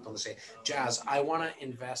call with people and say, Jazz, I want to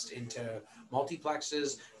invest into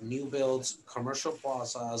multiplexes, new builds, commercial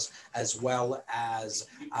plazas, as well as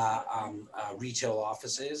retail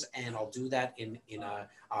offices. And I'll do that in a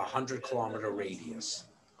 100-kilometer radius.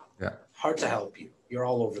 Yeah. Hard to help you. You're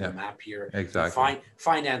all over the map here. Exactly.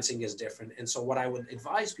 Financing is different. And so what I would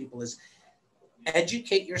advise people is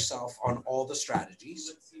educate yourself on all the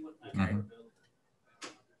strategies. Okay. Mm-hmm.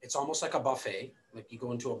 It's almost like a buffet. Like you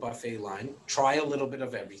go into a buffet line, try a little bit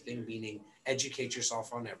of everything, meaning educate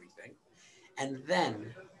yourself on everything, and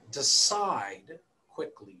then decide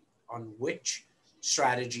quickly on which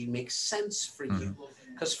strategy makes sense for you.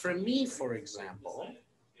 Because for me, for example,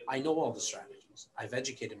 I know all the strategies. I've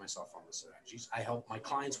educated myself on the strategies. I help my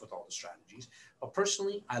clients with all the strategies. But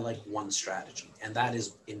personally, I like one strategy, and that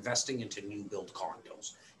is investing into new build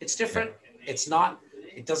condos. It's different.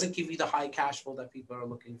 It doesn't give you the high cash flow that people are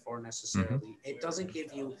looking for necessarily. It doesn't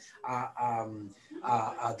give you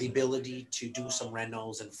the ability to do some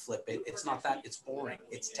renos and flip it. It's not that. It's boring.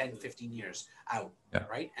 It's 10, 15 years out,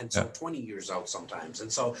 right? And so 20 years out sometimes.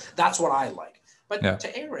 And so that's what I like. But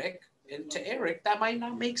to Eric, that might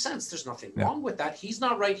not make sense. There's nothing wrong with that. He's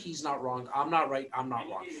not right. He's not wrong. I'm not right. I'm not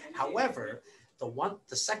wrong. However,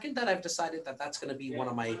 the second that I've decided that that's going to be one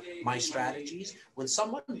of my strategies, when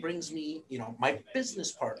someone brings me, my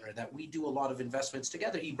business partner that we do a lot of investments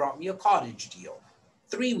together, he brought me a cottage deal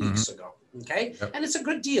 3 weeks ago. Okay. Yep. And it's a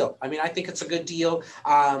good deal. I mean, I think it's a good deal.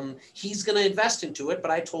 He's going to invest into it,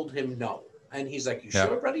 but I told him no. And he's like, you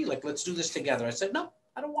sure, buddy? Like, let's do this together. I said, no,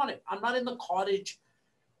 I don't want it. I'm not in the cottage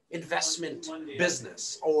investment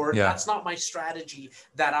business, or that's not my strategy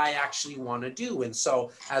that I actually want to do. And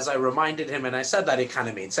so as I reminded him and I said that, it kind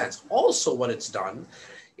of made sense. Also, what it's done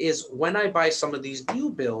is when I buy some of these new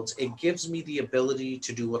builds, it gives me the ability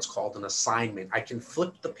to do what's called an assignment. I can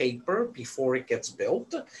flip the paper before it gets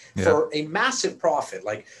built for a massive profit.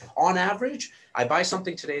 Like on average, I buy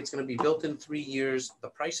something today, it's going to be built in 3 years. The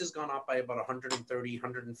price has gone up by about $130,000,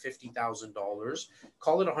 $150,000.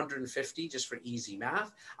 Call it 150 just for easy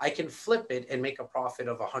math. I can flip it and make a profit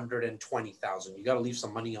of 120,000. You got to leave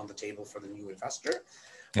some money on the table for the new investor.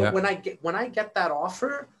 But when I get that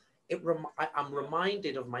offer, I'm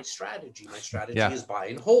reminded of my strategy. My strategy is buy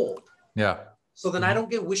and hold. Yeah. So then I don't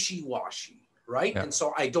get wishy-washy, right? And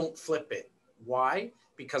so I don't flip it. Why?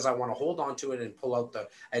 Because I want to hold on to it and pull out the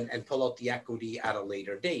equity at a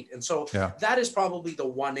later date. And so that is probably the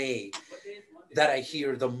 1A that I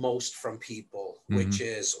hear the most from people, which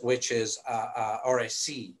is or I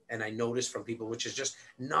see and I notice from people, which is just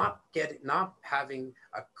not having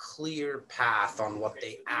a clear path on what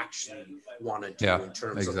they actually want to do in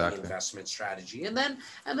terms of the investment strategy. And then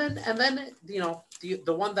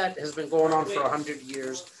the one that has been going on for 100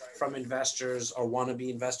 years from investors or wannabe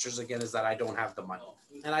investors again is that I don't have the money.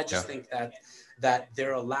 And I just think that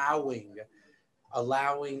they're allowing a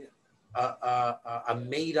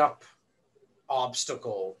made up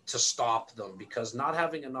obstacle to stop them, because not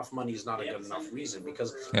having enough money is not a good enough reason.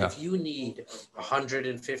 Because if you need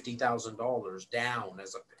 $150,000 down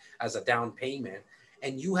as a down payment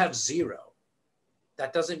and you have zero,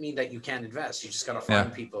 that doesn't mean that you can't invest. You just got to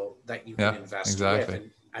find people that you can invest with. And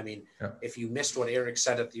I mean, if you missed what Eric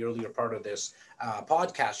said at the earlier part of this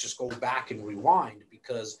podcast, just go back and rewind,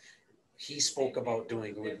 because he spoke about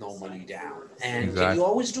doing it with no money down. And can you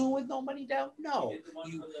always do it with no money down? No.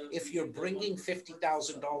 If you're bringing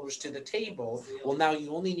 $50,000 to the table, well, now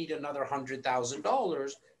you only need another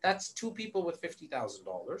 $100,000. That's two people with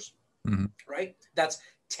 $50,000, right? That's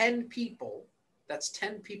 10 people That's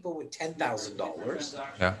 10 people with $10,000.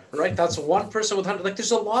 Yeah. Right. That's one person with 100. Like,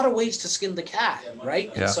 there's a lot of ways to skin the cat.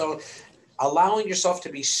 Right. And so allowing yourself to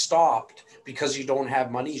be stopped because you don't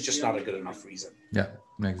have money is just not a good enough reason. Yeah,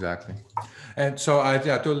 exactly. And so I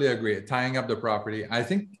totally agree. Tying up the property, I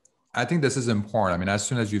think this is important. I mean, as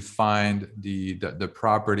soon as you find the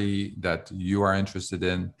property that you are interested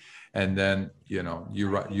in, and then you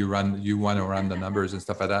want to run the numbers and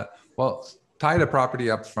stuff like that. Well, tie the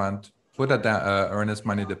property up front, put a earnest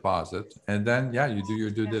money deposit, and then you do your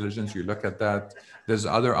due diligence. You look at that. There's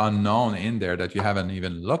other unknown in there that you haven't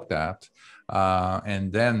even looked at.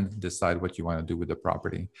 And then decide what you want to do with the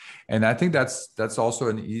property. And I think that's also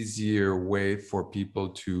an easier way for people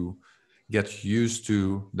to get used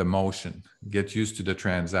to the motion, get used to the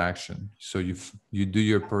transaction. So you do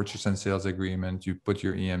your purchase and sales agreement, you put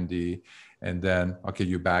your EMD, and then, okay,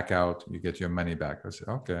 you back out, you get your money back. I said,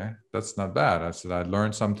 okay, that's not bad. I said, I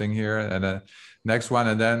learned something here. And then next one,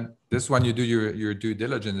 and then this one, you do your due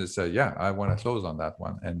diligence and say, yeah, I want to close on that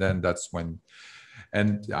one. And then that's when.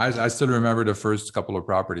 And I still remember the first couple of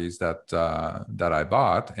properties that I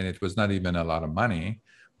bought, and it was not even a lot of money,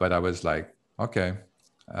 but I was like, okay,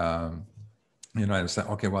 I said,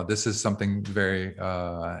 okay, well, this is something very,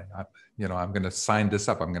 I'm going to sign this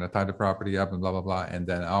up. I'm going to tie the property up and blah, blah, blah. And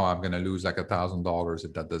then, I'm going to lose like $1,000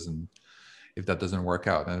 if that doesn't work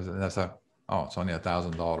out. And I thought, it's only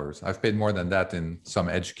 $1,000. I've paid more than that in some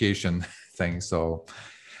education things. So,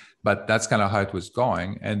 but that's kind of how it was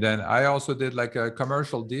going. And then I also did like a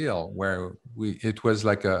commercial deal where it was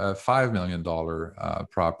like a $5 million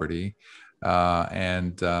property.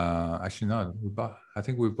 Actually, no, I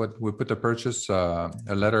think we put the purchase, a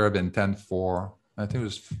letter of intent for, I think it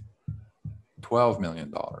was $12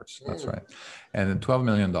 million. That's right. And then $12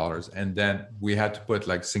 million. And then we had to put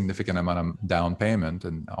like significant amount of down payment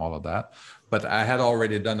and all of that. But I had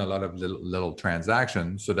already done a lot of little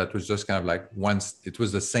transactions. So that was just kind of like it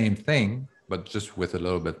was the same thing, but just with a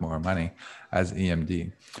little bit more money as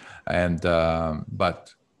EMD. And,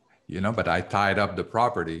 but I tied up the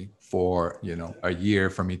property for, a year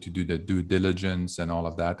for me to do the due diligence and all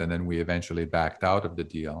of that. And then we eventually backed out of the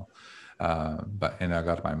deal. And I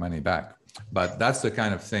got my money back. But that's the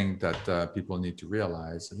kind of thing that people need to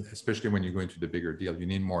realize, especially when you go into the bigger deal. You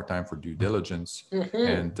need more time for due diligence.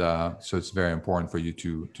 And so it's very important for you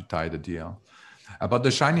to tie the deal. About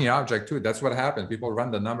the shiny object too, that's what happened. People run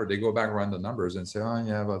the number, they go back, run the numbers and say,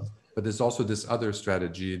 but there's also this other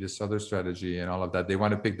strategy and all of that. They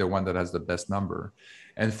want to pick the one that has the best number.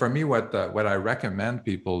 And for me, what I recommend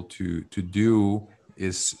people to do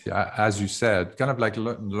is, as you said, kind of like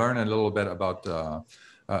learn a little bit about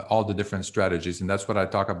all the different strategies. And that's what I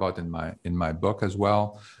talk about in my book as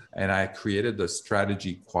well. And I created the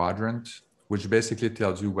strategy quadrant, which basically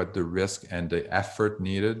tells you what the risk and the effort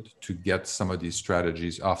needed to get some of these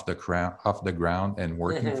strategies off the ground and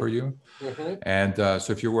working for you. And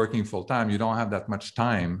so if you're working full time, you don't have that much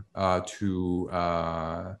time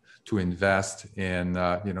to invest in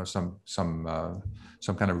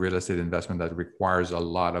some kind of real estate investment that requires a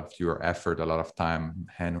lot of your effort, a lot of time,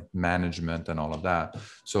 and management, and all of that.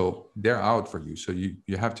 So they're out for you. So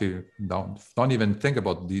you have to don't even think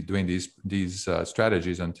about doing these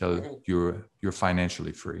strategies until you're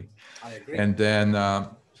financially free. I agree. And then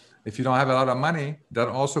if you don't have a lot of money, that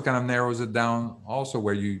also kind of narrows it down. Also,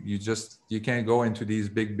 where you can't go into these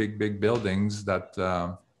big buildings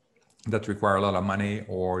that require a lot of money,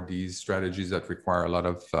 or these strategies that require a lot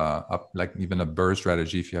of like even a BRRRR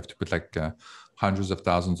strategy, if you have to put like hundreds of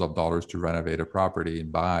thousands of dollars to renovate a property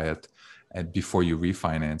and buy it and before you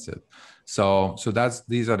refinance it. So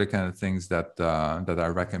these are the kind of things that I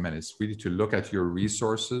recommend. Is really to look at your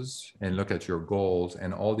resources and look at your goals,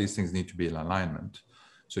 and all these things need to be in alignment.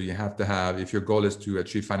 So you have to have, if your goal is to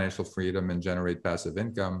achieve financial freedom and generate passive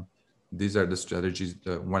income, these are the strategies,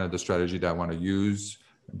 one of the strategies that I want to use.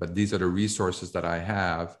 But these are the resources that I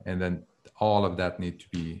have, and then all of that need to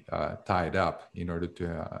be tied up in order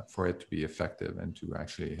for it to be effective and to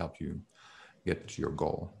actually help you get to your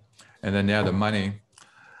goal. And then the money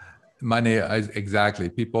is exactly.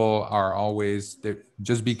 People are always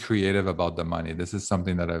just be creative about the money. This is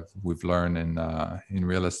something that we've learned in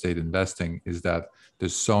real estate investing, is that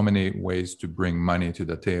there's so many ways to bring money to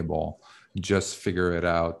the table. Just figure it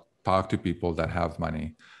out. Talk to people that have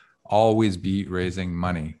money. Always be raising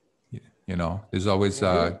money. There's always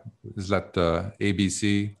is that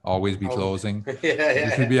ABC, always be closing.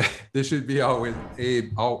 There should be always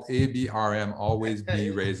ABRM, always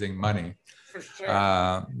be raising money. For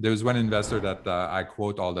sure. There's one investor that I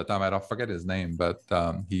quote all the time. I don't forget his name, but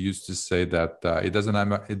he used to say that it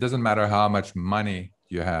doesn't matter how much money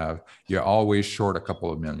you have, you're always short a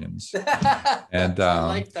couple of millions. And I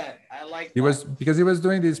like that. I like he was, because he was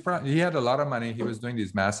doing these, he had a lot of money. He was doing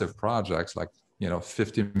these massive projects like, you know,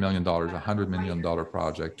 $50 million, $100 million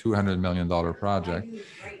project, $200 million project.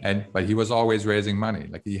 But he was always raising money.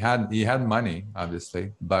 Like he had money,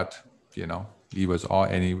 obviously, but you know, he was all,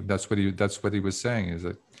 and that's what he was saying, is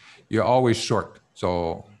that you're always short.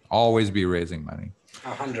 So always be raising money.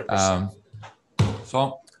 100%.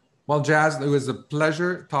 So, well, Jas, it was a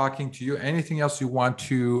pleasure talking to you. Anything else you want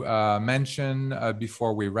to mention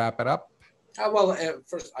before we wrap it up?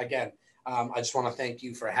 First, again, I just want to thank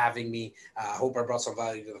you for having me. I hope I brought some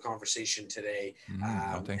value to the conversation today.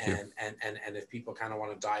 Thank you. And if people kind of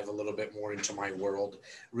want to dive a little bit more into my world,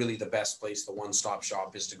 really the best place, the one-stop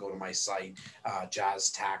shop, is to go to my site,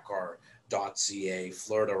 jazztakar.ca.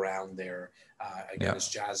 Flirt around there. Again,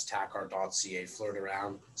 it's jazztakar.ca. Flirt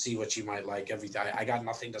around, see what you might like. Everything. I got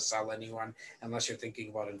nothing to sell anyone unless you're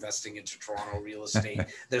thinking about investing into Toronto real estate.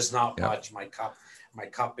 There's not much. My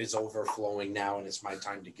cup is overflowing now, and it's my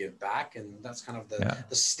time to give back. And that's kind of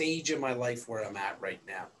the stage in my life where I'm at right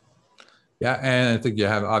now. Yeah, and I think you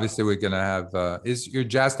have, obviously we're gonna have is your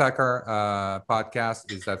Jazz Takar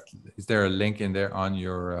podcast, is there a link in there on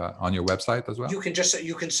your website as well? You can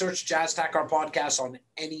search Jazz Takar podcast on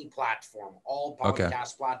any platform, all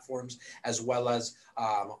podcast platforms, as well as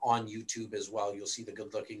on YouTube as well. You'll see the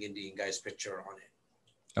good-looking Indian guy's picture on it.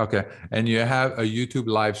 Okay, and you have a YouTube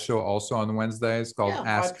live show also on Wednesdays called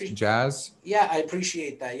Ask Jazz. Yeah, I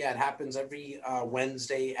appreciate that. Yeah, it happens every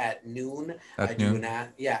Wednesday at noon. At noon.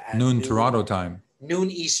 At noon Toronto time. Noon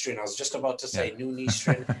Eastern. I was just about to say noon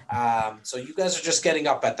Eastern. So you guys are just getting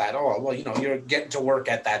up at that. Oh, well, you know, you're getting to work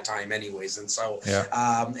at that time anyways. And so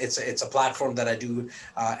it's a platform that I do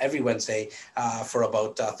every Wednesday for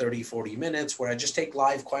about 30, 40 minutes, where I just take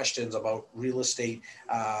live questions about real estate,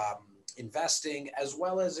 investing, as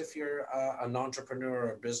well as if you're an entrepreneur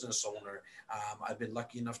or a business owner. I've been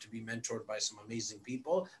lucky enough to be mentored by some amazing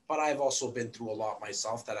people, but I've also been through a lot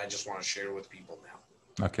myself that I just want to share with people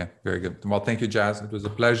now. Okay, very good. Well, thank you, Jas. It was a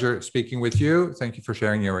pleasure speaking with you. Thank you for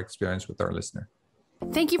sharing your experience with our listener.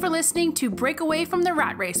 Thank you for listening to Break Away from the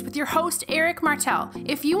Rat Race with your host, Eric Martel.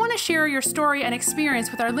 If you want to share your story and experience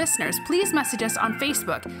with our listeners, please message us on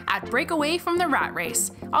Facebook at Break Away from the Rat Race.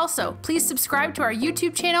 Also, please subscribe to our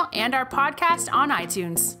YouTube channel and our podcast on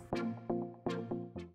iTunes.